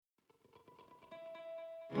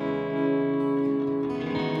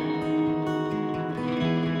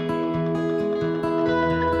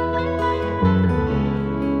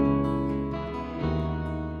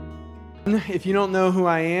If you don't know who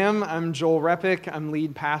I am, I'm Joel Repic. I'm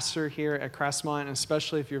lead pastor here at Crestmont, and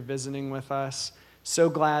especially if you're visiting with us, so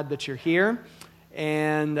glad that you're here.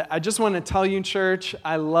 And I just want to tell you, church,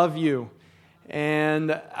 I love you.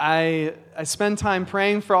 And I spend time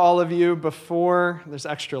praying for all of you before. There's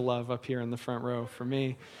extra love up here in the front row for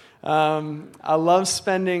me. I love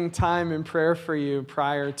spending time in prayer for you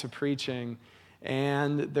prior to preaching.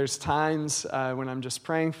 And there's times when I'm just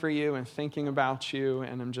praying for you and thinking about you,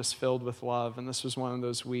 and I'm just filled with love. And this was one of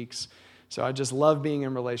those weeks. So I just love being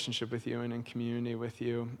in relationship with you and in community with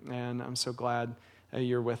you. And I'm so glad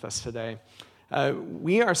you're with us today.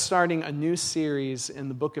 We are starting a new series in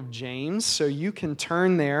the book of James, so you can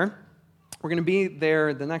turn there. We're going to be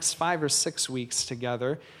there the next 5 or 6 weeks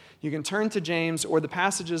together. You can turn to James, or the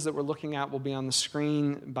passages that we're looking at will be on the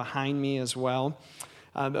screen behind me as well.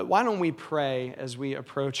 But why don't we pray as we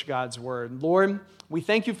approach God's word? Lord, we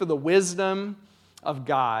thank you for the wisdom of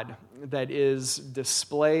God that is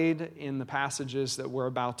displayed in the passages that we're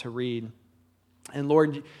about to read. And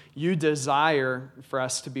Lord, you desire for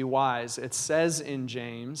us to be wise. It says in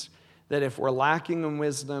James that if we're lacking in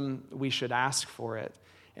wisdom, we should ask for it,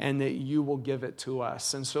 and that you will give it to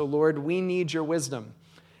us. And so, Lord, we need your wisdom.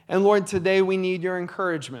 And Lord, today we need your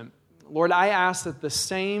encouragement. Lord, I ask that the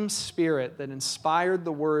same Spirit that inspired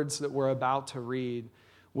the words that we're about to read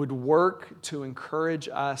would work to encourage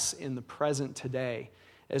us in the present today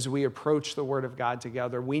as we approach the Word of God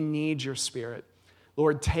together. We need your Spirit.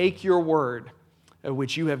 Lord, take your word,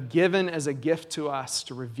 which you have given as a gift to us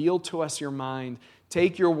to reveal to us your mind.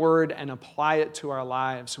 Take your word and apply it to our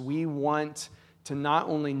lives. We want to not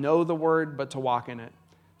only know the word, but to walk in it.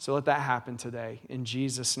 So let that happen today. In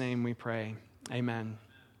Jesus' name we pray. Amen.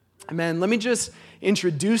 Amen. Let me just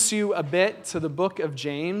introduce you a bit to the book of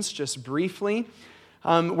James, just briefly.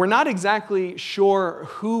 We're not exactly sure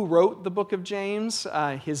who wrote the book of James.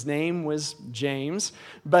 His name was James.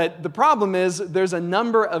 But the problem is there's a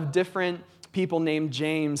number of different people named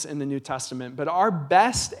James in the New Testament. But our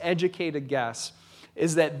best educated guess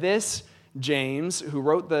is that this James, who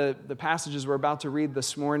wrote the passages we're about to read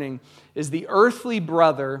this morning, is the earthly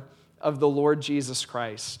brother of the Lord Jesus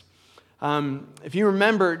Christ. If you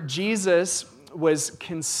remember, Jesus was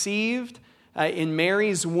conceived in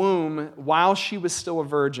Mary's womb while she was still a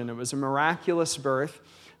virgin. It was a miraculous birth.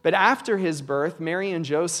 But after his birth, Mary and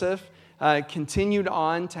Joseph continued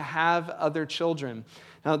on to have other children.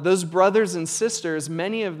 Now, those brothers and sisters,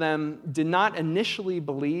 many of them did not initially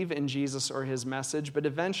believe in Jesus or his message, but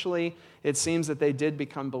eventually it seems that they did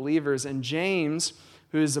become believers. And James,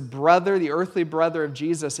 who is a brother, the earthly brother of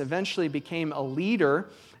Jesus, eventually became a leader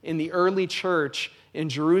in the early church in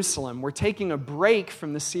Jerusalem. We're taking a break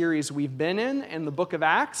from the series we've been in the book of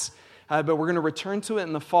Acts, but we're going to return to it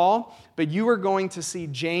in the fall. But you are going to see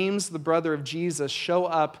James, the brother of Jesus, show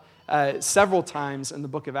up several times in the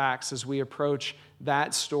book of Acts as we approach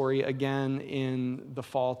that story again in the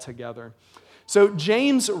fall together. So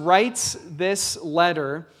James writes this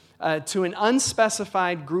letter to an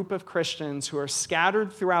unspecified group of Christians who are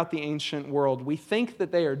scattered throughout the ancient world. We think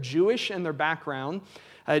that they are Jewish in their background.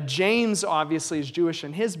 James obviously is Jewish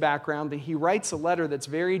in his background, and he writes a letter that's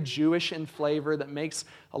very Jewish in flavor, that makes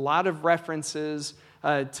a lot of references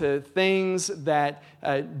to things that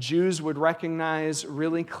Jews would recognize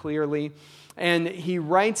really clearly. And he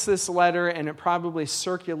writes this letter, and it probably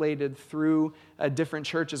circulated through different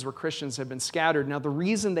churches where Christians had been scattered. Now, the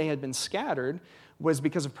reason they had been scattered was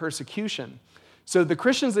because of persecution. So the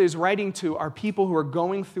Christians that he's writing to are people who are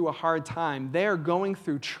going through a hard time. They are going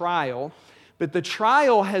through trial, but the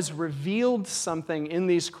trial has revealed something in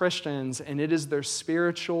these Christians, and it is their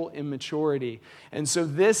spiritual immaturity. And so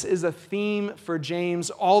this is a theme for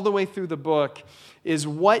James all the way through the book, is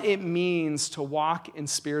what it means to walk in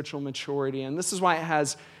spiritual maturity. And this is why it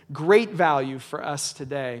has great value for us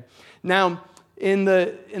today. Now, in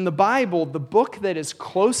the Bible, the book that is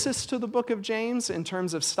closest to the book of James in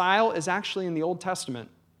terms of style is actually in the Old Testament.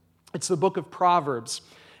 It's the book of Proverbs.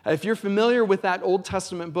 If you're familiar with that Old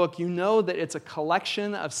Testament book, you know that it's a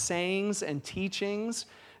collection of sayings and teachings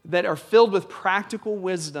that are filled with practical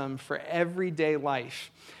wisdom for everyday life.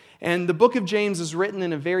 And the book of James is written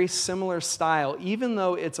in a very similar style. Even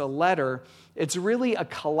though it's a letter, it's really a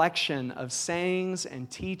collection of sayings and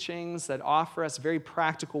teachings that offer us very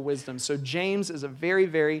practical wisdom. So James is a very,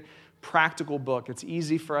 very practical book. It's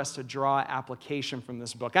easy for us to draw application from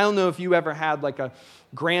this book. I don't know if you ever had like a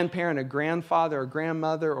grandparent, a grandfather, or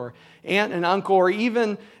grandmother, or aunt and uncle, or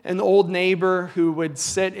even an old neighbor who would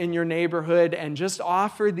sit in your neighborhood and just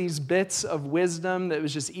offer these bits of wisdom that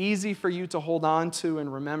was just easy for you to hold on to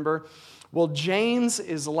and remember. Well, James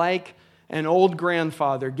is like an old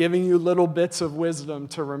grandfather giving you little bits of wisdom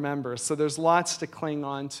to remember. So there's lots to cling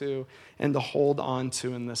on to and to hold on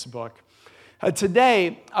to in this book.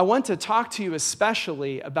 Today, I want to talk to you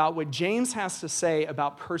especially about what James has to say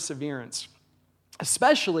about perseverance,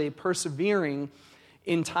 especially persevering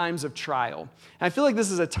in times of trial. And I feel like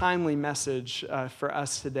this is a timely message for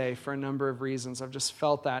us today for a number of reasons. I've just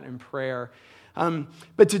felt that in prayer.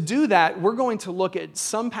 But to do that, we're going to look at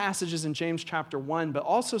some passages in James chapter 1, but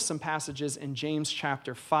also some passages in James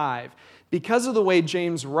chapter 5. Because of the way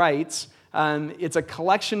James writes, it's a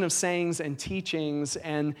collection of sayings and teachings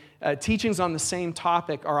on the same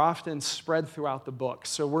topic are often spread throughout the book.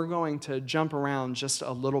 So we're going to jump around just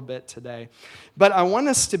a little bit today. But I want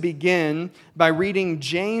us to begin by reading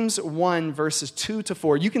James 1, verses 2 to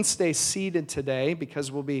 4. You can stay seated today because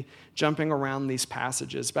we'll be jumping around these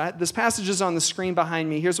passages. But this passage is on the screen behind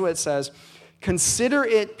me. Here's what it says. Consider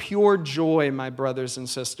it pure joy, my brothers and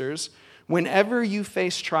sisters, whenever you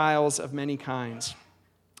face trials of many kinds,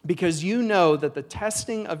 because you know that the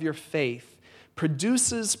testing of your faith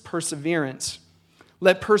produces perseverance.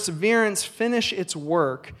 Let perseverance finish its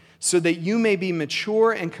work so that you may be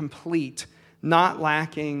mature and complete, not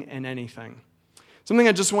lacking in anything. Something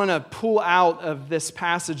I just want to pull out of this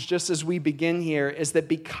passage just as we begin here is that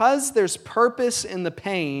because there's purpose in the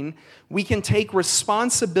pain, we can take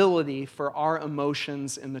responsibility for our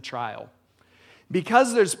emotions in the trial.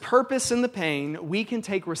 Because there's purpose in the pain, we can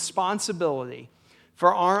take responsibility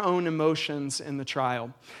for our own emotions in the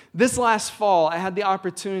trial. This last fall, I had the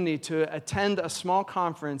opportunity to attend a small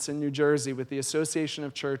conference in New Jersey with the Association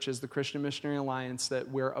of Churches, the Christian Missionary Alliance that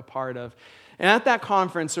we're a part of. And at that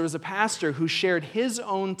conference, there was a pastor who shared his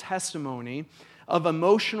own testimony of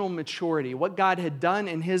emotional maturity, what God had done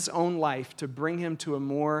in his own life to bring him to a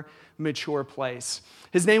more mature place.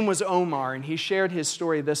 His name was Omar, and he shared his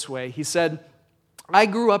story this way. He said, I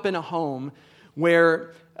grew up in a home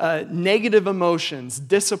where negative emotions,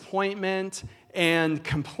 disappointment, and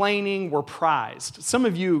complaining were prized. Some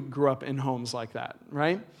of you grew up in homes like that,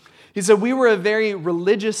 right? He said, we were a very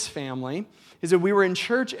religious family. He said, we were in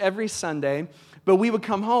church every Sunday, but we would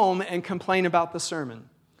come home and complain about the sermon.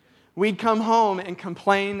 We'd come home and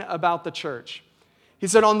complain about the church. He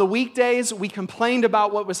said, on the weekdays, we complained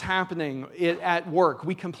about what was happening at work.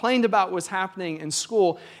 We complained about what was happening in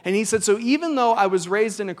school. And he said, so even though I was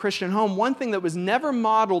raised in a Christian home, one thing that was never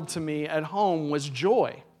modeled to me at home was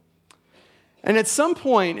joy. And at some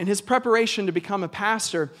point in his preparation to become a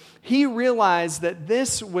pastor, he realized that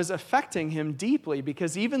this was affecting him deeply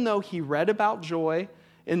because even though he read about joy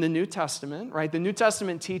in the New Testament, right? The New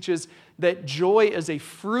Testament teaches that joy is a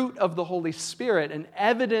fruit of the Holy Spirit, an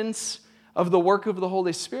evidence of the work of the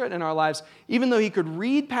Holy Spirit in our lives. Even though he could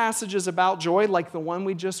read passages about joy, like the one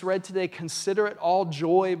we just read today, consider it all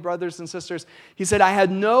joy, brothers and sisters. He said, I had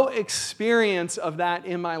no experience of that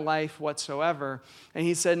in my life whatsoever. And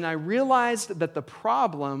he said, and I realized that the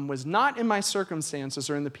problem was not in my circumstances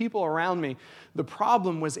or in the people around me. The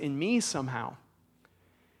problem was in me somehow.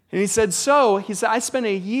 And he said, I spent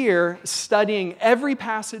a year studying every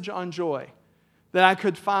passage on joy that I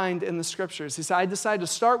could find in the Scriptures. He said, I decided to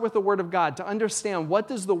start with the Word of God to understand what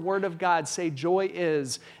does the Word of God say joy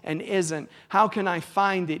is and isn't. How can I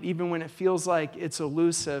find it even when it feels like it's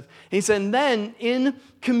elusive? And he said, and then in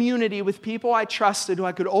community with people I trusted, who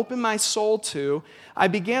I could open my soul to, I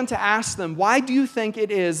began to ask them, why do you think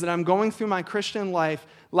it is that I'm going through my Christian life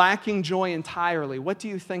lacking joy entirely? What do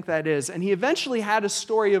you think that is? And he eventually had a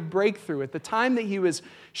story of breakthrough. At the time that he was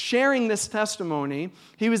sharing this testimony,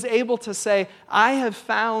 he was able to say, I have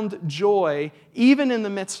found joy even in the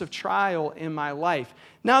midst of trial in my life.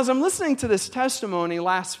 Now, as I'm listening to this testimony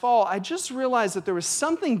last fall, I just realized that there was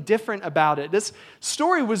something different about it. This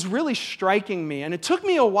story was really striking me, and it took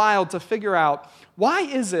me a while to figure out, why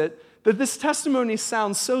is it that this testimony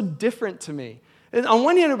sounds so different to me? And on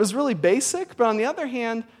one hand, it was really basic, but on the other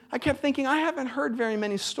hand, I kept thinking, I haven't heard very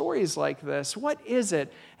many stories like this. What is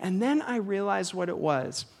it? And then I realized what it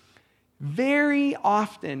was. Very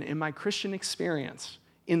often in my Christian experience,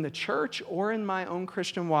 in the church or in my own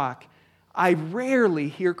Christian walk, I rarely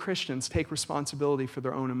hear Christians take responsibility for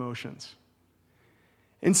their own emotions.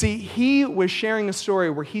 And see, he was sharing a story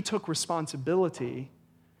where he took responsibility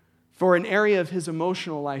for an area of his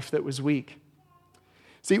emotional life that was weak.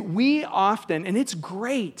 See, we often, and it's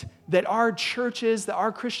great that our churches, that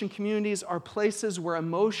our Christian communities are places where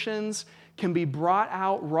emotions can be brought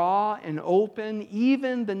out raw and open,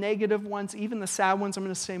 even the negative ones, even the sad ones. I'm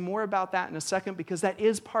going to say more about that in a second because that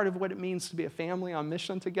is part of what it means to be a family on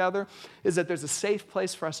mission together, is that there's a safe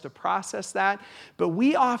place for us to process that. But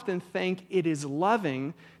we often think it is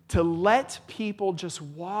loving to let people just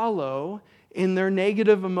wallow in their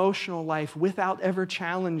negative emotional life without ever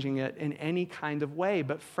challenging it in any kind of way.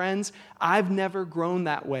 But friends, I've never grown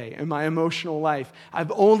that way in my emotional life.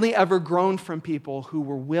 I've only ever grown from people who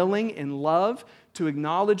were willing in love to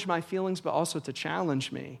acknowledge my feelings, but also to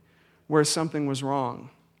challenge me where something was wrong.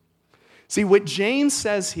 See, what James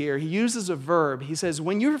says here, he uses a verb. He says,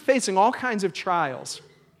 when you're facing all kinds of trials,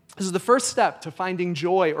 this is the first step to finding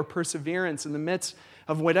joy or perseverance in the midst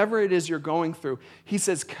of whatever it is you're going through. He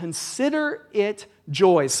says, consider it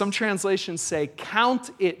joy. Some translations say, count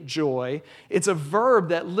it joy. It's a verb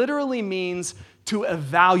that literally means to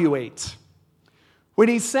evaluate. What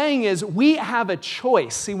he's saying is, we have a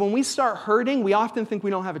choice. See, when we start hurting, we often think we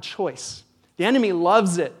don't have a choice. The enemy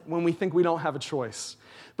loves it when we think we don't have a choice.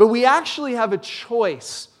 But we actually have a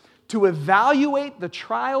choice to evaluate the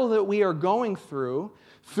trial that we are going through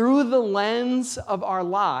the lens of our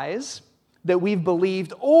lies that we've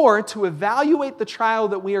believed, or to evaluate the trial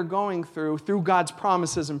that we are going through God's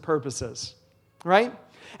promises and purposes, right?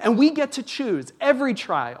 And we get to choose. Every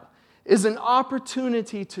trial is an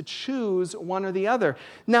opportunity to choose one or the other.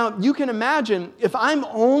 Now, you can imagine if I'm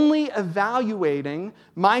only evaluating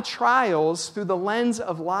my trials through the lens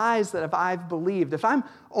of lies that I've believed, if I'm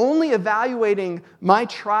only evaluating my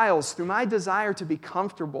trials through my desire to be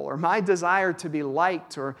comfortable or my desire to be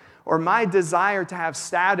liked or my desire to have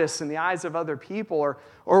status in the eyes of other people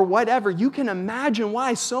or whatever, you can imagine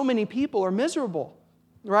why so many people are miserable,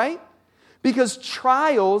 right? Because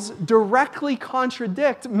trials directly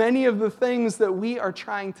contradict many of the things that we are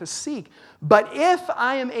trying to seek. But if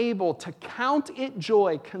I am able to count it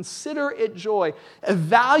joy, consider it joy,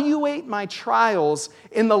 evaluate my trials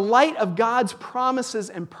in the light of God's promises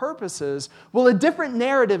and purposes, well, a different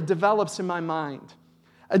narrative develops in my mind.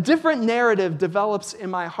 A different narrative develops in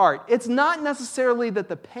my heart. It's not necessarily that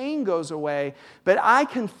the pain goes away, but I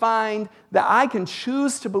can find that I can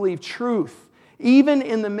choose to believe truth. Even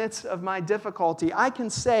in the midst of my difficulty, I can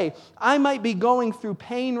say, I might be going through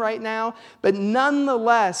pain right now, but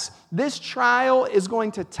nonetheless, this trial is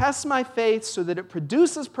going to test my faith so that it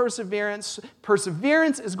produces perseverance.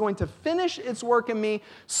 Perseverance is going to finish its work in me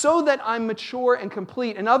so that I'm mature and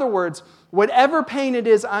complete. In other words, whatever pain it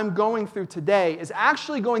is I'm going through today is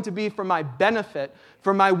actually going to be for my benefit,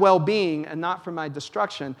 for my well-being, and not for my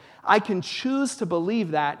destruction. I can choose to believe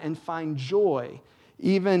that and find joy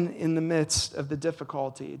even in the midst of the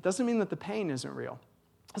difficulty. It doesn't mean that the pain isn't real.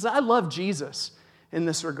 Because I love Jesus in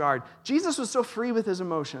this regard. Jesus was so free with his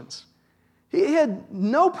emotions. He had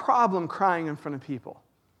no problem crying in front of people.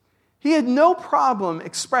 He had no problem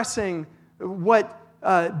expressing what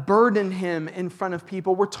burdened him in front of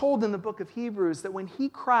people. We're told in the book of Hebrews that when he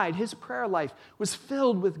cried, his prayer life was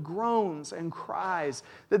filled with groans and cries,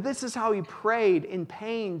 that this is how he prayed in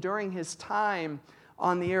pain during his time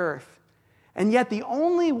on the earth. And yet the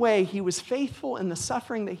only way he was faithful in the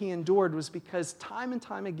suffering that he endured was because time and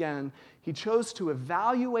time again, he chose to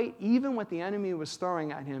evaluate even what the enemy was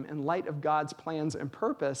throwing at him in light of God's plans and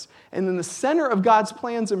purpose. And in the center of God's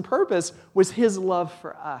plans and purpose was his love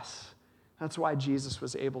for us. That's why Jesus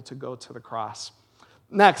was able to go to the cross.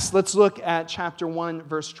 Next, let's look at chapter 1,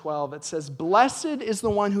 verse 12. It says, "Blessed is the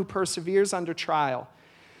one who perseveres under trial,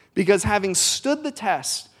 because having stood the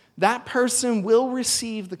test, that person will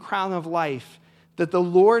receive the crown of life that the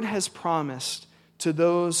Lord has promised to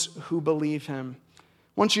those who believe him." I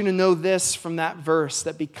want you to know this from that verse,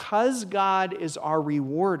 that because God is our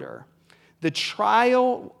rewarder, the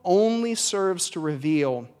trial only serves to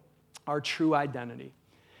reveal our true identity.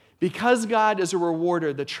 Because God is a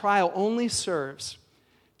rewarder, the trial only serves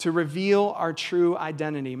to reveal our true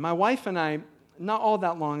identity. My wife and I, not all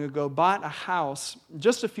that long ago, bought a house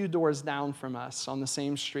just a few doors down from us on the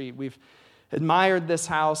same street. We've admired this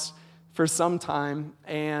house for some time,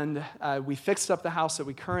 and we fixed up the house that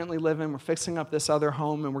we currently live in. We're fixing up this other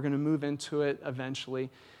home, and we're going to move into it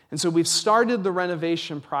eventually. And so we've started the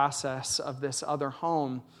renovation process of this other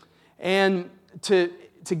home. And to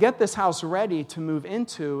get this house ready to move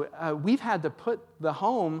into, we've had to put the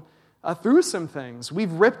home through some things.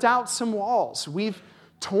 We've ripped out some walls. We've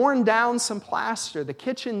torn down some plaster. The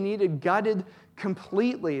kitchen needed gutted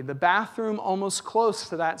completely. The bathroom almost close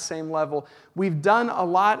to that same level. We've done a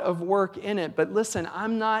lot of work in it. But listen,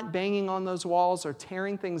 I'm not banging on those walls or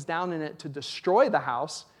tearing things down in it to destroy the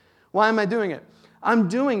house. Why am I doing it? I'm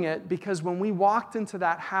doing it because when we walked into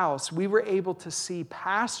that house, we were able to see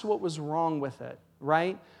past what was wrong with it,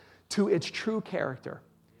 right, to its true character.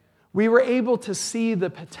 We were able to see the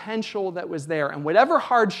potential that was there. And whatever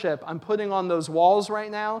hardship I'm putting on those walls right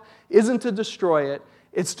now isn't to destroy it.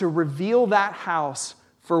 It's to reveal that house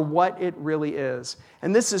for what it really is.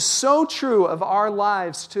 And this is so true of our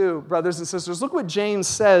lives too, brothers and sisters. Look what James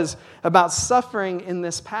says about suffering in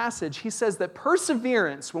this passage. He says that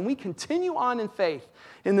perseverance, when we continue on in faith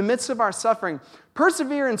in the midst of our suffering,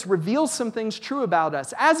 perseverance reveals some things true about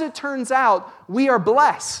us. As it turns out, we are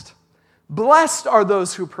blessed. Blessed are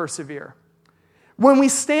those who persevere. When we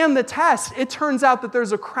stand the test, it turns out that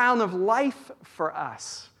there's a crown of life for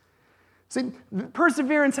us. See,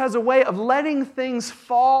 perseverance has a way of letting things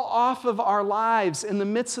fall off of our lives in the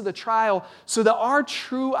midst of the trial so that our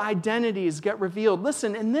true identities get revealed.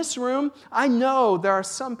 Listen, in this room, I know there are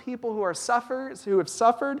some people who have suffered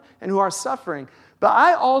and who are suffering. But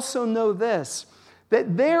I also know this,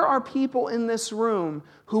 that there are people in this room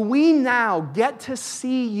who we now get to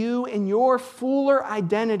see you in your fuller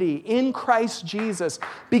identity in Christ Jesus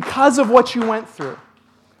because of what you went through,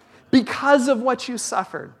 because of what you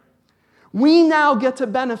suffered. We now get to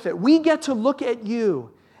benefit. We get to look at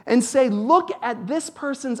you and say, look at this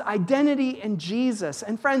person's identity in Jesus.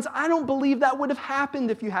 And friends, I don't believe that would have happened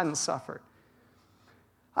if you hadn't suffered.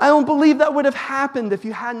 I don't believe that would have happened if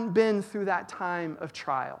you hadn't been through that time of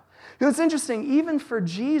trial. You know, it's interesting, even for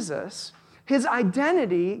Jesus, his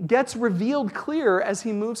identity gets revealed clearer as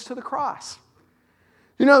he moves to the cross.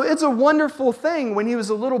 You know, it's a wonderful thing. When he was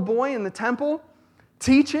a little boy in the temple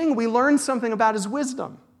teaching, we learn something about his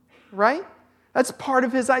wisdom. Right? That's part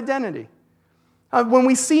of his identity. When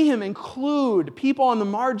we see him include people on the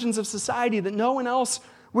margins of society that no one else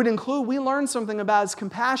would include, we learn something about his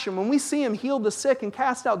compassion. When we see him heal the sick and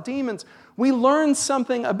cast out demons, we learn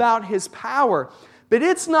something about his power. But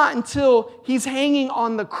it's not until he's hanging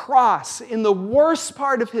on the cross in the worst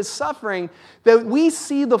part of his suffering that we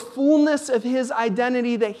see the fullness of his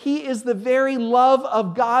identity, that he is the very love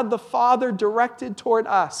of God the Father directed toward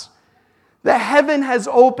us. That heaven has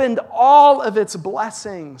opened all of its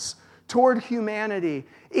blessings toward humanity.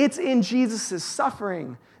 It's in Jesus'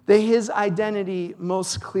 suffering that his identity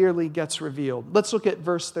most clearly gets revealed. Let's look at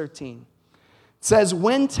verse 13. It says,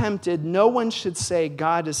 when tempted, no one should say,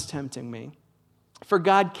 God is tempting me. For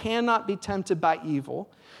God cannot be tempted by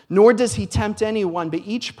evil, nor does he tempt anyone, but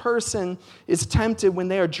each person is tempted when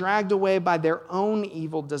they are dragged away by their own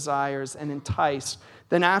evil desires and enticed.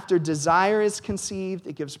 Then after desire is conceived,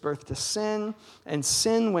 it gives birth to sin, and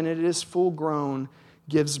sin, when it is full grown,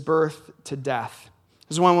 gives birth to death.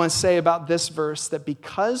 This is what I want to say about this verse, that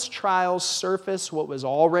because trials surface what was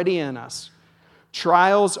already in us,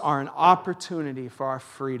 trials are an opportunity for our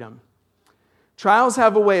freedom. Trials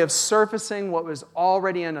have a way of surfacing what was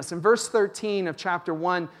already in us. In verse 13 of chapter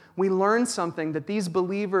 1, we learn something, that these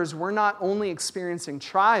believers were not only experiencing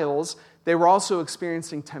trials, they were also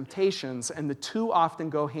experiencing temptations, and the two often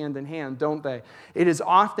go hand in hand, don't they? It is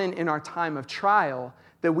often in our time of trial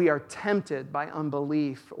that we are tempted by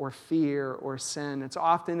unbelief or fear or sin. It's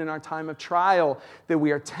often in our time of trial that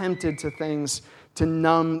we are tempted to things to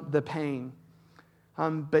numb the pain.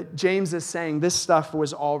 But James is saying this stuff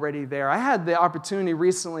was already there. I had the opportunity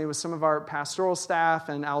recently with some of our pastoral staff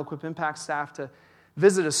and Aliquippa Impact staff to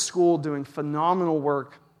visit a school doing phenomenal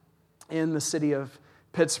work in the city of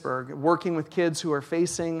Pittsburgh, working with kids who are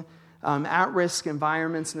facing at-risk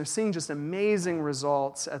environments, and they're seeing just amazing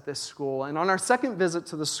results at this school. And on our second visit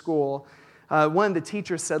to the school, one of the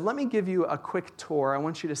teachers said, let me give you a quick tour. I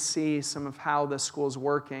want you to see some of how the school is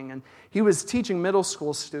working. And he was teaching middle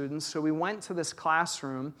school students, so we went to this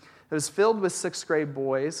classroom that was filled with sixth grade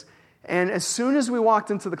boys. And as soon as we walked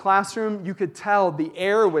into the classroom, you could tell the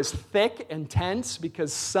air was thick and tense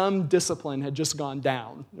because some discipline had just gone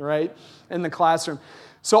down, right, in the classroom.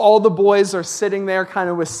 So all the boys are sitting there kind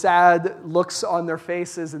of with sad looks on their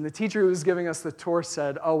faces, and the teacher who was giving us the tour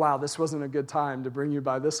said, oh, wow, this wasn't a good time to bring you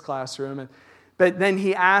by this classroom. But then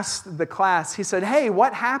he asked the class, he said, hey,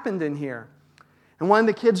 what happened in here? And one of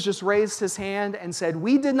the kids just raised his hand and said,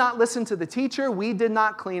 we did not listen to the teacher, we did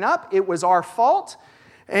not clean up, it was our fault,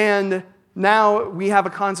 and now we have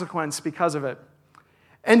a consequence because of it.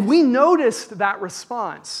 And we noticed that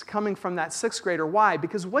response coming from that sixth grader. Why?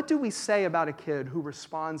 Because what do we say about a kid who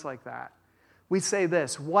responds like that? We say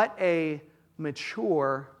this, what a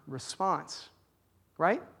mature response,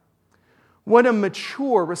 right? What a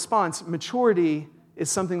mature response. Maturity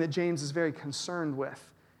is something that James is very concerned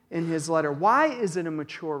with in his letter. Why is it a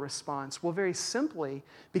mature response? Well, very simply,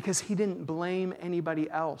 because he didn't blame anybody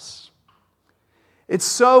else. It's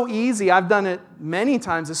so easy, I've done it many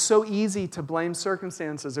times, it's so easy to blame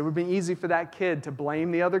circumstances. It would be easy for that kid to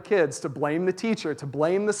blame the other kids, to blame the teacher, to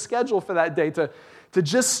blame the schedule for that day, to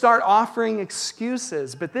just start offering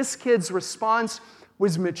excuses. But this kid's response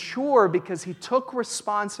was mature because he took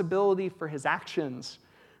responsibility for his actions,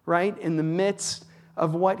 right, in the midst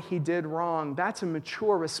of what he did wrong. That's a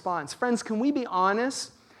mature response. Friends, can we be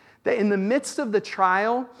honest that in the midst of the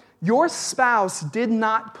trial, your spouse did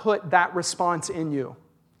not put that response in you,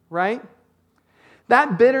 right?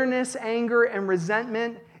 That bitterness, anger, and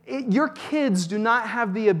resentment, your kids do not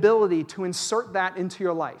have the ability to insert that into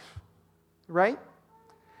your life, right?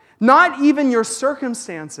 Not even your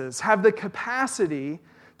circumstances have the capacity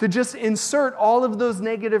to just insert all of those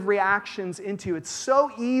negative reactions into you. It's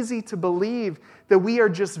so easy to believe that we are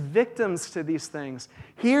just victims to these things.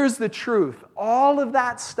 Here's the truth. All of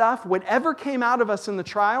that stuff, whatever came out of us in the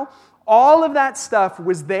trial, all of that stuff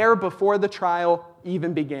was there before the trial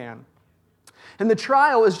even began. And the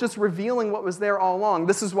trial is just revealing what was there all along.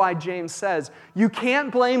 This is why James says, you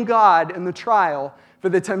can't blame God in the trial for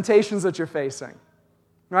the temptations that you're facing,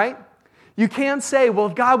 right? You can't say, well,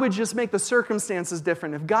 if God would just make the circumstances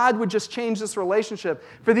different, if God would just change this relationship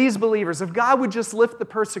for these believers, if God would just lift the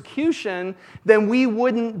persecution, then we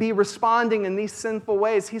wouldn't be responding in these sinful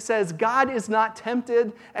ways. He says, God is not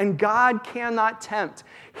tempted and God cannot tempt.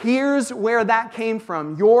 Here's where that came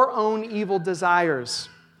from, your own evil desires.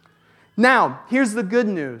 Now, here's the good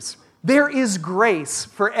news. There is grace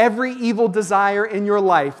for every evil desire in your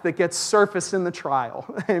life that gets surfaced in the trial.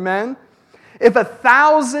 Amen? If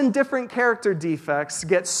 1,000 different character defects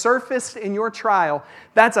get surfaced in your trial,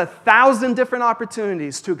 that's 1,000 different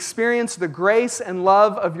opportunities to experience the grace and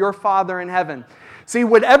love of your Father in heaven. See,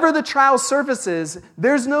 whatever the trial surfaces,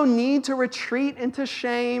 there's no need to retreat into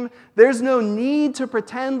shame. There's no need to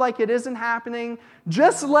pretend like it isn't happening.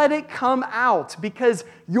 Just let it come out, because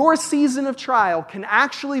your season of trial can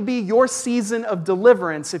actually be your season of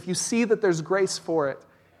deliverance if you see that there's grace for it.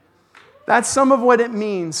 That's some of what it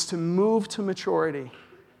means to move to maturity.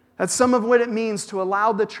 That's some of what it means to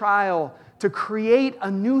allow the trial to create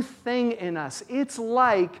a new thing in us. It's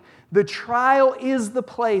like the trial is the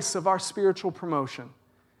place of our spiritual promotion.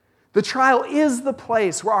 The trial is the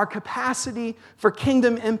place where our capacity for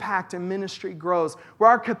kingdom impact and ministry grows, where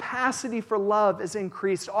our capacity for love is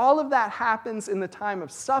increased. All of that happens in the time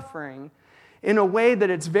of suffering in a way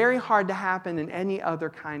that it's very hard to happen in any other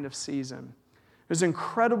kind of season. There's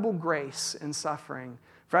incredible grace in suffering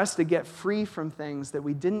for us to get free from things that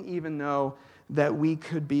we didn't even know that we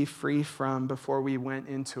could be free from before we went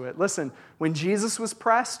into it. Listen, when Jesus was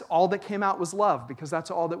pressed, all that came out was love, because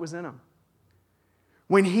that's all that was in him.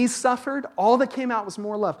 When he suffered, all that came out was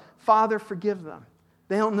more love. Father, forgive them.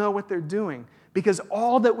 They don't know what they're doing, because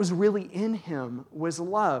all that was really in him was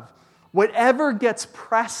love. Whatever gets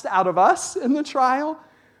pressed out of us in the trial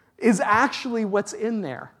is actually what's in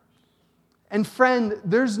there. And friend,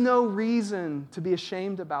 there's no reason to be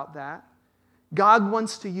ashamed about that. God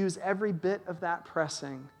wants to use every bit of that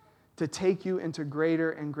pressing to take you into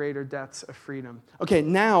greater and greater depths of freedom. Okay,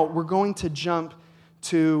 now we're going to jump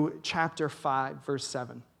to chapter 5, verse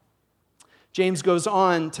 7. James goes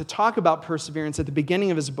on to talk about perseverance at the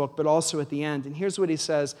beginning of his book, but also at the end. And here's what he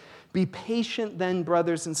says: "Be patient then,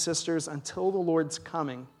 brothers and sisters, until the Lord's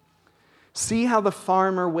coming. See how the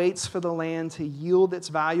farmer waits for the land to yield its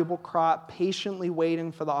valuable crop, patiently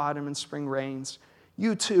waiting for the autumn and spring rains.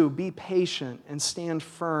 You too, be patient and stand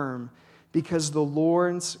firm, because the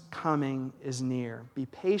Lord's coming is near." Be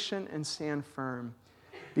patient and stand firm,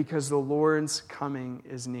 because the Lord's coming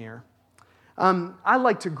is near. I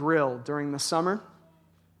like to grill during the summer,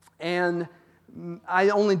 and I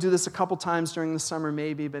only do this a couple times during the summer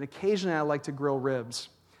maybe, but occasionally I like to grill ribs.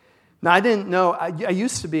 Now, I didn't know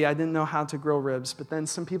how to grill ribs, but then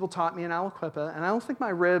some people taught me in Aliquippa, and I don't think my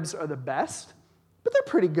ribs are the best, but they're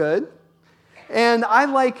pretty good. And I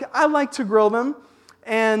like to grill them,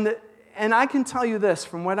 and I can tell you this,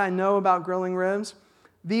 from what I know about grilling ribs,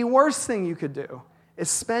 the worst thing you could do is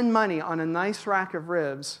spend money on a nice rack of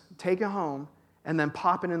ribs, take it home, and then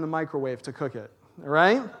pop it in the microwave to cook it, all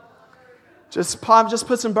right? Just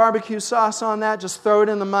put some barbecue sauce on that, just throw it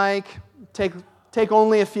in the mic, take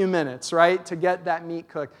only a few minutes, right, to get that meat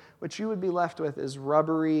cooked. What you would be left with is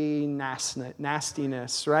rubbery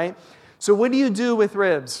nastiness, right? So what do you do with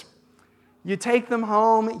ribs? You take them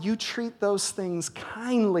home, you treat those things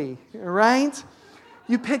kindly, right?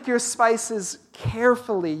 You pick your spices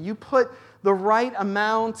carefully. You put the right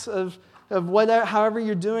amount of whatever, however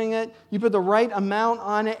you're doing it, you put the right amount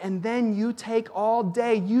on it, and then you take all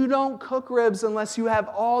day. You don't cook ribs unless you have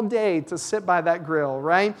all day to sit by that grill,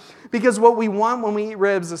 right? Because what we want when we eat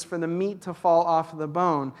ribs is for the meat to fall off the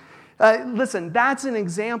bone. Listen, that's an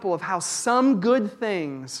example of how some good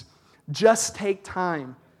things just take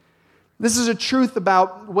time. This is a truth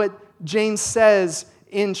about what James says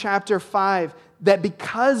in chapter 5, that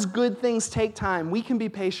because good things take time, we can be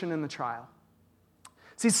patient in the trial.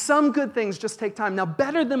 See, some good things just take time. Now,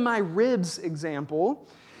 better than my ribs example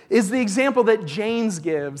is the example that James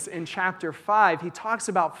gives in chapter 5. He talks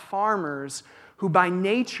about farmers who, by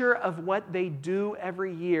nature of what they do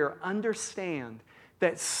every year, understand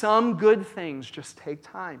that some good things just take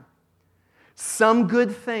time. Some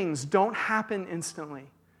good things don't happen instantly.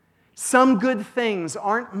 Some good things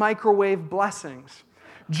aren't microwave blessings.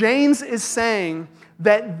 James is saying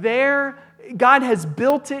that God has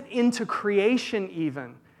built it into creation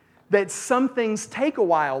even, that some things take a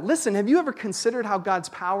while. Listen, have you ever considered how God's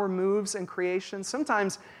power moves in creation?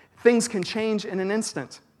 Sometimes things can change in an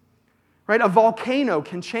instant, right? A volcano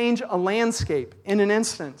can change a landscape in an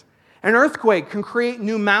instant. An earthquake can create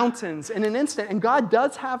new mountains in an instant, and God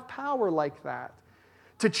does have power like that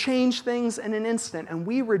to change things in an instant. And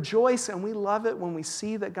we rejoice and we love it when we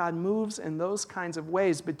see that God moves in those kinds of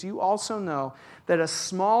ways. But do you also know that a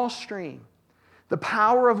small stream, the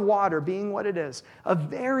power of water being what it is, a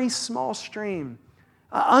very small stream,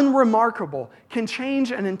 unremarkable, can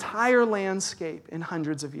change an entire landscape in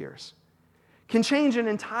hundreds of years, can change an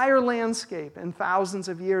entire landscape in thousands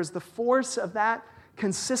of years. The force of that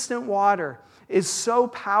consistent water is so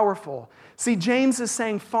powerful. See, James is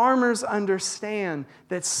saying farmers understand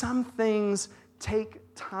that some things take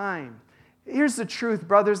time. Here's the truth,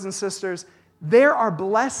 brothers and sisters. There are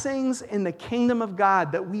blessings in the kingdom of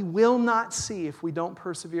God that we will not see if we don't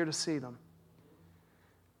persevere to see them.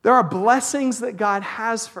 There are blessings that God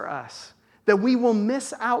has for us that we will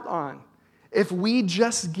miss out on if we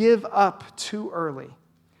just give up too early.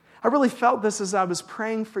 I really felt this as I was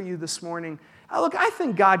praying for you this morning. Look, I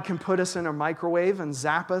think God can put us in a microwave and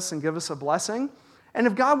zap us and give us a blessing. And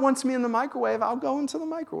if God wants me in the microwave, I'll go into the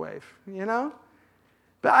microwave, you know?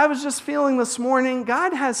 But I was just feeling this morning,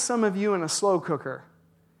 God has some of you in a slow cooker.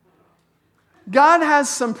 God has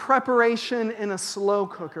some preparation in a slow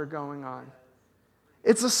cooker going on.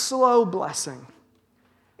 It's a slow blessing.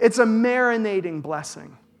 It's a marinating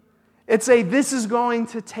blessing. It's a this is going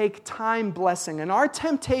to take time blessing. And our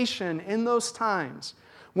temptation in those times,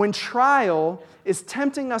 when trial is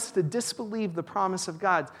tempting us to disbelieve the promise of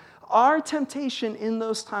God, our temptation in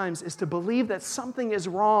those times is to believe that something is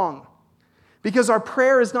wrong because our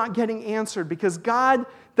prayer is not getting answered, because God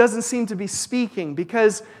doesn't seem to be speaking,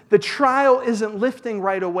 because the trial isn't lifting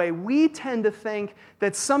right away. We tend to think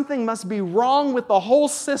that something must be wrong with the whole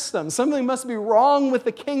system, something must be wrong with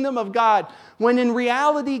the kingdom of God, when in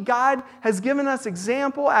reality, God has given us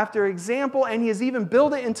example after example, and He has even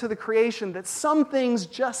built it into the creation that some things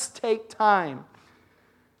just take time.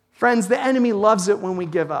 Friends, the enemy loves it when we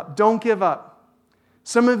give up. Don't give up.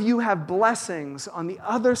 Some of you have blessings on the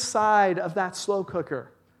other side of that slow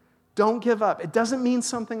cooker. Don't give up. It doesn't mean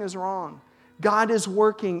something is wrong. God is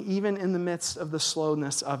working even in the midst of the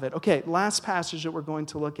slowness of it. Okay, last passage that we're going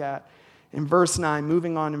to look at in verse 9,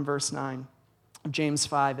 moving on in verse 9 of James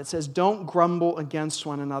 5. It says, "Don't grumble against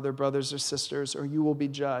one another, brothers or sisters, or you will be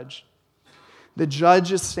judged. The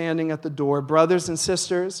judge is standing at the door. Brothers and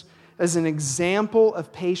sisters, as an example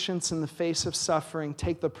of patience in the face of suffering,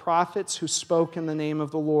 take the prophets who spoke in the name of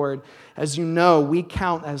the Lord. As you know, we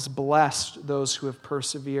count as blessed those who have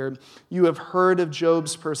persevered. You have heard of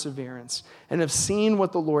Job's perseverance and have seen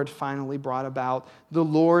what the Lord finally brought about. The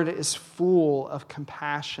Lord is full of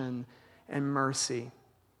compassion and mercy."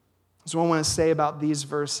 So I want to say about these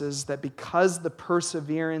verses that because the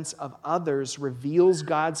perseverance of others reveals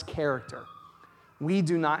God's character, we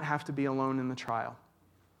do not have to be alone in the trial.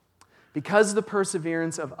 Because the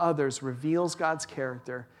perseverance of others reveals God's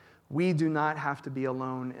character, we do not have to be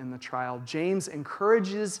alone in the trial. James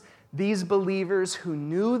encourages these believers who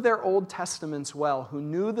knew their Old Testaments well, who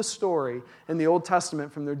knew the story in the Old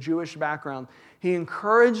Testament from their Jewish background. He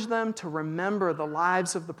encouraged them to remember the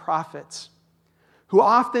lives of the prophets, who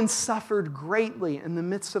often suffered greatly in the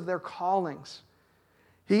midst of their callings.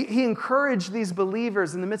 He encouraged these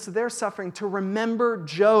believers in the midst of their suffering to remember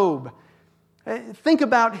Job. Think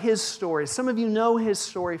about his story. Some of you know his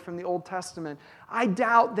story from the Old Testament. I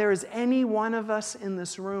doubt there is any one of us in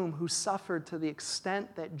this room who suffered to the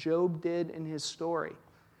extent that Job did in his story.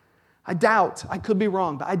 I could be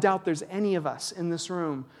wrong, but I doubt there's any of us in this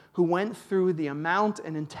room who went through the amount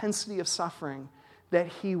and intensity of suffering that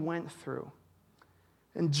he went through.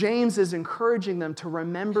 And James is encouraging them to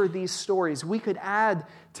remember these stories. We could add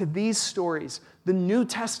to these stories the New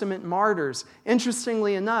Testament martyrs.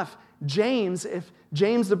 Interestingly enough, James, if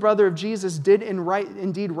James, the brother of Jesus, did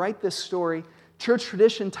indeed write this story, church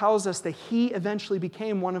tradition tells us that he eventually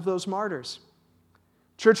became one of those martyrs.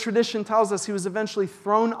 Church tradition tells us he was eventually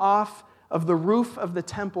thrown off of the roof of the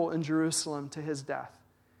temple in Jerusalem to his death.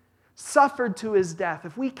 suffered to his death,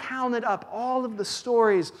 if we counted up all of the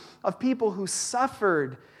stories of people who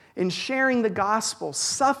suffered in sharing the gospel,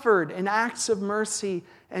 suffered in acts of mercy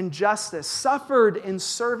and justice, suffered in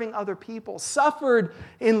serving other people, suffered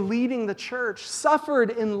in leading the church, suffered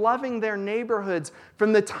in loving their neighborhoods,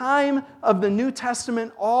 from the time of the New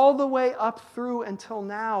Testament all the way up through until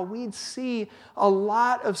now, we'd see a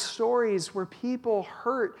lot of stories where people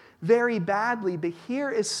hurt very badly. But here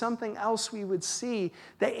is something else we would see,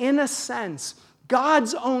 that in a sense,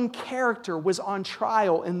 God's own character was on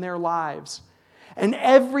trial in their lives. And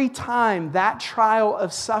every time that trial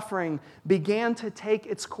of suffering began to take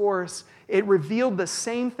its course, it revealed the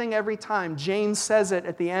same thing every time. James says it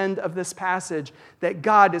at the end of this passage, that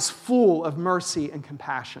God is full of mercy and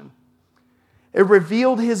compassion. It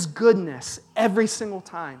revealed his goodness every single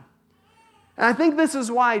time. And I think this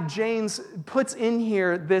is why James puts in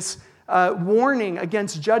here this warning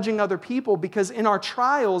against judging other people, because in our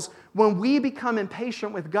trials, when we become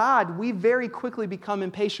impatient with God, we very quickly become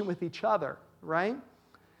impatient with each other. Right?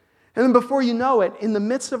 And then before you know it, in the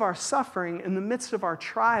midst of our suffering, in the midst of our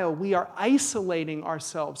trial, we are isolating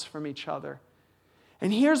ourselves from each other.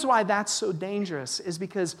 And here's why that's so dangerous, is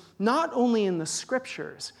because not only in the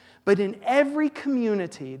scriptures, but in every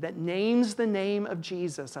community that names the name of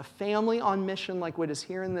Jesus, a family on mission like what is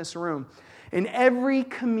here in this room, in every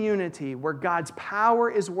community where God's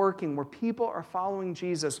power is working, where people are following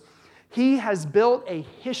Jesus, he has built a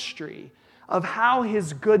history of how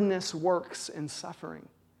his goodness works in suffering.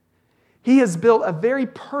 He has built a very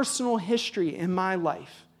personal history in my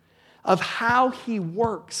life of how he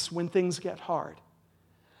works when things get hard,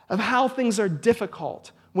 of how things are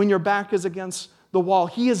difficult when your back is against the wall.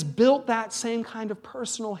 He has built that same kind of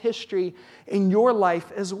personal history in your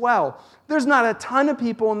life as well. There's not a ton of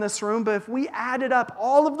people in this room, but if we added up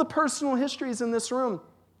all of the personal histories in this room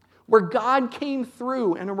where God came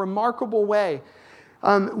through in a remarkable way,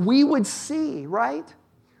 we would see, right?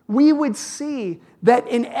 We would see that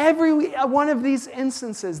in every one of these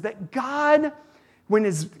instances that God, when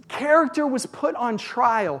his character was put on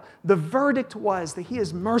trial, the verdict was that he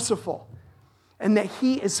is merciful and that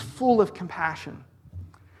he is full of compassion.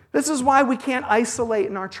 This is why we can't isolate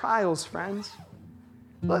in our trials, friends.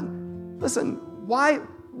 But listen, why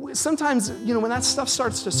sometimes, when that stuff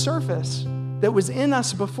starts to surface that was in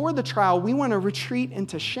us before the trial, we want to retreat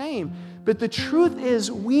into shame. But the truth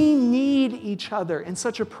is, we need each other in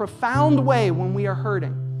such a profound way when we are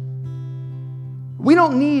hurting. We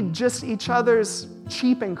don't need just each other's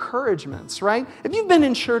cheap encouragements, right? If you've been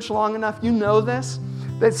in church long enough, you know this,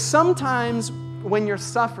 that sometimes when you're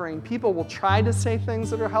suffering, people will try to say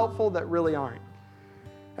things that are helpful that really aren't.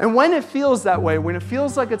 And when it feels that way, when it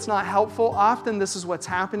feels like it's not helpful, often this is what's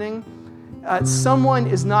happening. Someone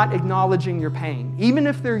is not acknowledging your pain, even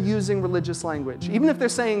if they're using religious language, even if they're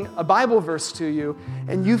saying a Bible verse to you,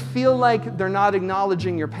 and you feel like they're not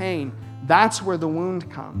acknowledging your pain, that's where the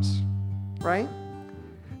wound comes, right?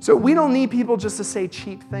 So we don't need people just to say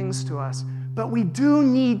cheap things to us, but we do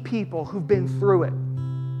need people who've been through it.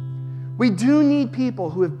 We do need people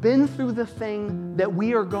who have been through the thing that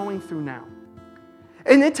we are going through now.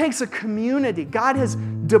 And it takes a community. God has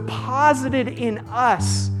deposited in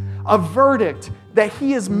us a verdict that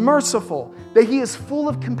he is merciful, that he is full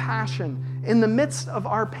of compassion in the midst of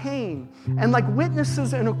our pain. And like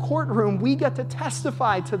witnesses in a courtroom, we get to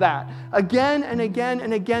testify to that again and again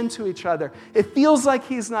and again to each other. It feels like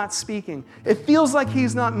he's not speaking. It feels like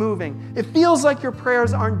he's not moving. It feels like your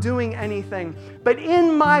prayers aren't doing anything. But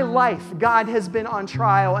in my life, God has been on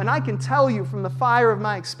trial, and I can tell you from the fire of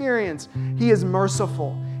my experience, he is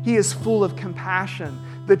merciful. He is full of compassion.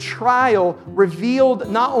 The trial revealed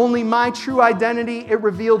not only my true identity, it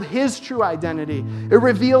revealed his true identity. It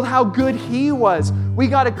revealed how good he was. We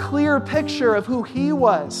got a clear picture of who he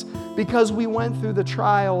was because we went through the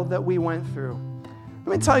trial that we went through.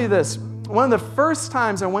 Let me tell you this. One of the first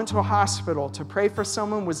times I went to a hospital to pray for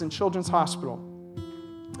someone was in Children's Hospital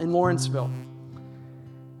in Lawrenceville.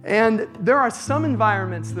 And there are some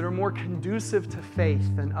environments that are more conducive to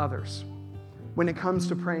faith than others when it comes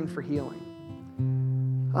to praying for healing.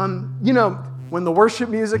 When the worship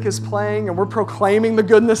music is playing and we're proclaiming the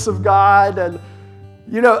goodness of God, and,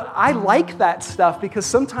 I like that stuff because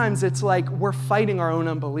sometimes it's like we're fighting our own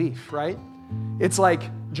unbelief, right? It's like,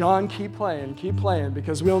 John, keep playing,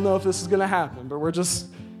 because we don't know if this is going to happen, but we're just,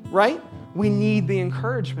 right? We need the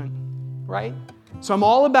encouragement, right? So I'm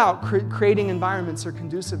all about creating environments that are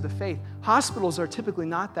conducive to faith. Hospitals are typically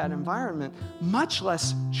not that environment, much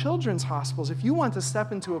less children's hospitals. If you want to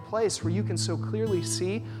step into a place where you can so clearly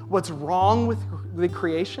see what's wrong with the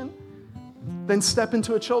creation, then step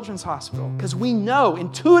into a children's hospital. Because we know,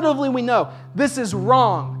 intuitively we know, this is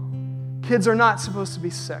wrong. Kids are not supposed to be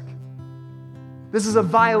sick. This is a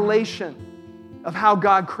violation of how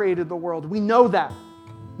God created the world. We know that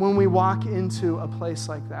when we walk into a place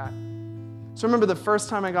like that. So I remember the first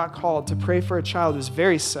time I got called to pray for a child who was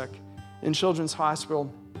very sick in Children's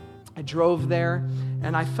Hospital. I drove there,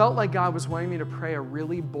 and I felt like God was wanting me to pray a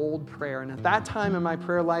really bold prayer. And at that time in my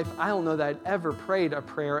prayer life, I don't know that I'd ever prayed a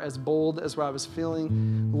prayer as bold as what I was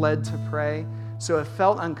feeling led to pray. So it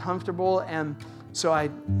felt uncomfortable, and so I,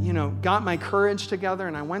 got my courage together,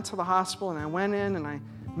 and I went to the hospital, and I went in, and I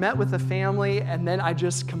met with the family, and then I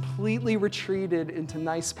just completely retreated into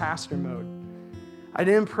nice pastor mode. I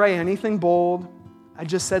didn't pray anything bold. I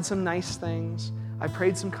just said some nice things. I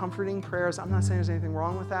prayed some comforting prayers. I'm not saying there's anything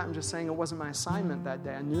wrong with that. I'm just saying it wasn't my assignment that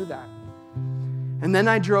day. I knew that. And then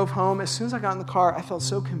I drove home. As soon as I got in the car, I felt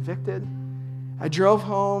so convicted. I drove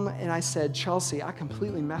home and I said, Chelsea, I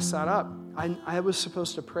completely messed that up. I was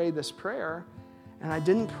supposed to pray this prayer, and I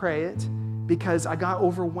didn't pray it because I got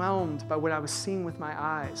overwhelmed by what I was seeing with my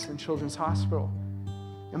eyes in Children's Hospital.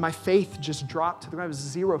 And my faith just dropped to the ground. It was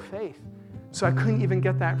zero faith. So I couldn't even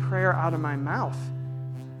get that prayer out of my mouth.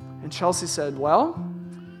 And Chelsea said, well,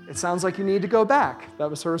 it sounds like you need to go back. That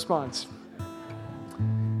was her response.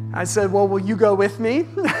 I said, well, will you go with me?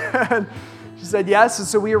 She said, yes. And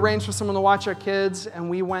so we arranged for someone to watch our kids, and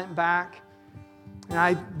we went back. And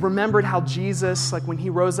I remembered how Jesus, like when he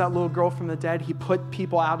rose that little girl from the dead, he put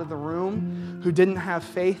people out of the room who didn't have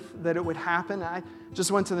faith that it would happen. I just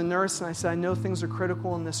went to the nurse and I said, I know things are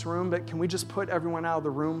critical in this room, but can we just put everyone out of the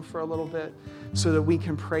room for a little bit so that we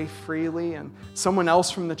can pray freely? And someone else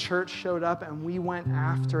from the church showed up, and we went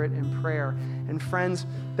after it in prayer. And friends,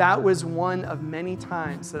 that was one of many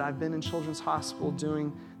times that I've been in Children's Hospital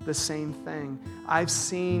doing the same thing. I've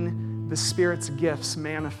seen the Spirit's gifts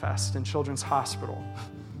manifest in Children's Hospital.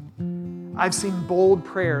 I've seen bold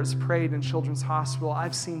prayers prayed in Children's Hospital.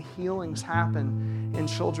 I've seen healings happen in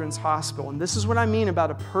Children's Hospital. And this is what I mean about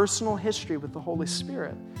a personal history with the Holy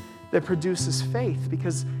Spirit that produces faith,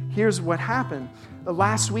 because here's what happened.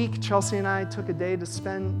 Last week, Chelsea and I took a day to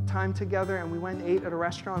spend time together, and we went and ate at a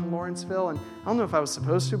restaurant in Lawrenceville. And I don't know if I was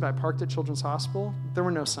supposed to, but I parked at Children's Hospital. There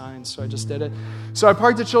were no signs, so I just did it. So I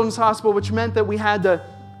parked at Children's Hospital, which meant that we had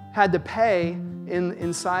to pay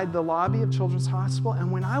inside the lobby of Children's Hospital. And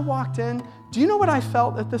when I walked in, do you know what I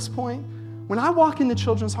felt at this point? When I walk into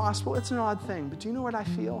Children's Hospital, it's an odd thing, but do you know what I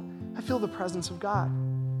feel? I feel the presence of God.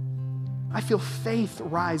 I feel faith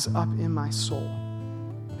rise up in my soul.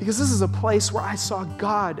 Because this is a place where I saw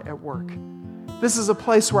God at work. This is a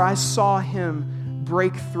place where I saw him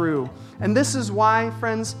break through. And this is why,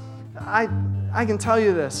 friends, I can tell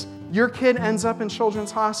you this. Your kid ends up in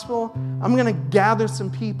Children's Hospital, I'm going to gather some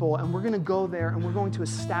people, and we're going to go there, and we're going to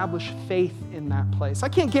establish faith in that place. I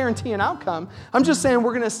can't guarantee an outcome. I'm just saying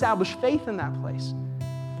we're going to establish faith in that place.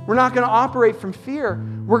 We're not going to operate from fear.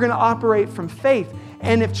 We're going to operate from faith.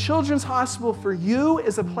 And if Children's Hospital for you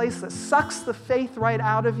is a place that sucks the faith right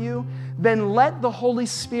out of you, then let the Holy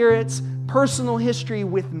Spirit's personal history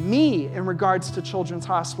with me in regards to Children's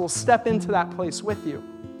Hospital step into that place with you.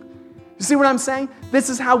 You see what I'm saying? This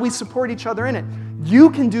is how we support each other in it.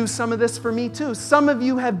 You can do some of this for me too. Some of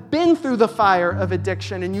you have been through the fire of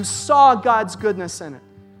addiction and you saw God's goodness in it.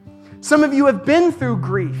 Some of you have been through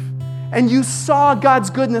grief and you saw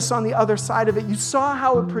God's goodness on the other side of it. You saw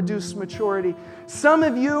how it produced maturity. Some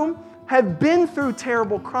of you have been through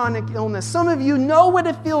terrible chronic illness. Some of you know what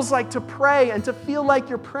it feels like to pray and to feel like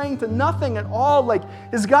you're praying to nothing at all. Like,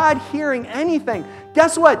 is God hearing anything?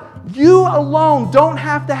 Guess what? You alone don't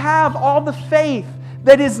have to have all the faith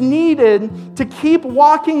that is needed to keep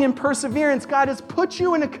walking in perseverance. God has put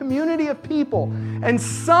you in a community of people, and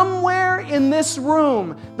somewhere in this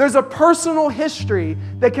room, there's a personal history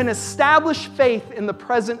that can establish faith in the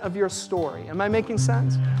present of your story. Am I making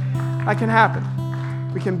sense? That can happen.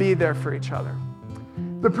 We can be there for each other.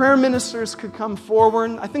 The prayer ministers could come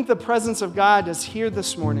forward. I think the presence of God is here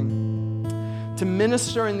this morning to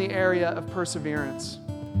minister in the area of perseverance.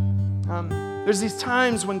 There's these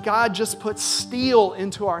times when God just puts steel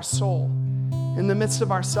into our soul in the midst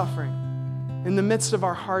of our suffering, in the midst of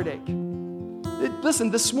our heartache.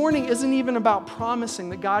 Listen, this morning isn't even about promising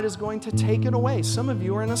that God is going to take it away. Some of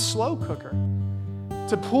you are in a slow cooker.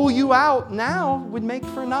 To pull you out now would make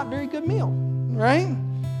for a not very good meal, right?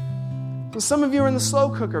 So some of you are in the slow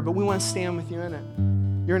cooker, but we want to stand with you in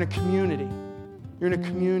it. You're in a community. You're in a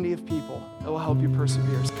community of people that will help you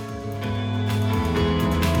persevere.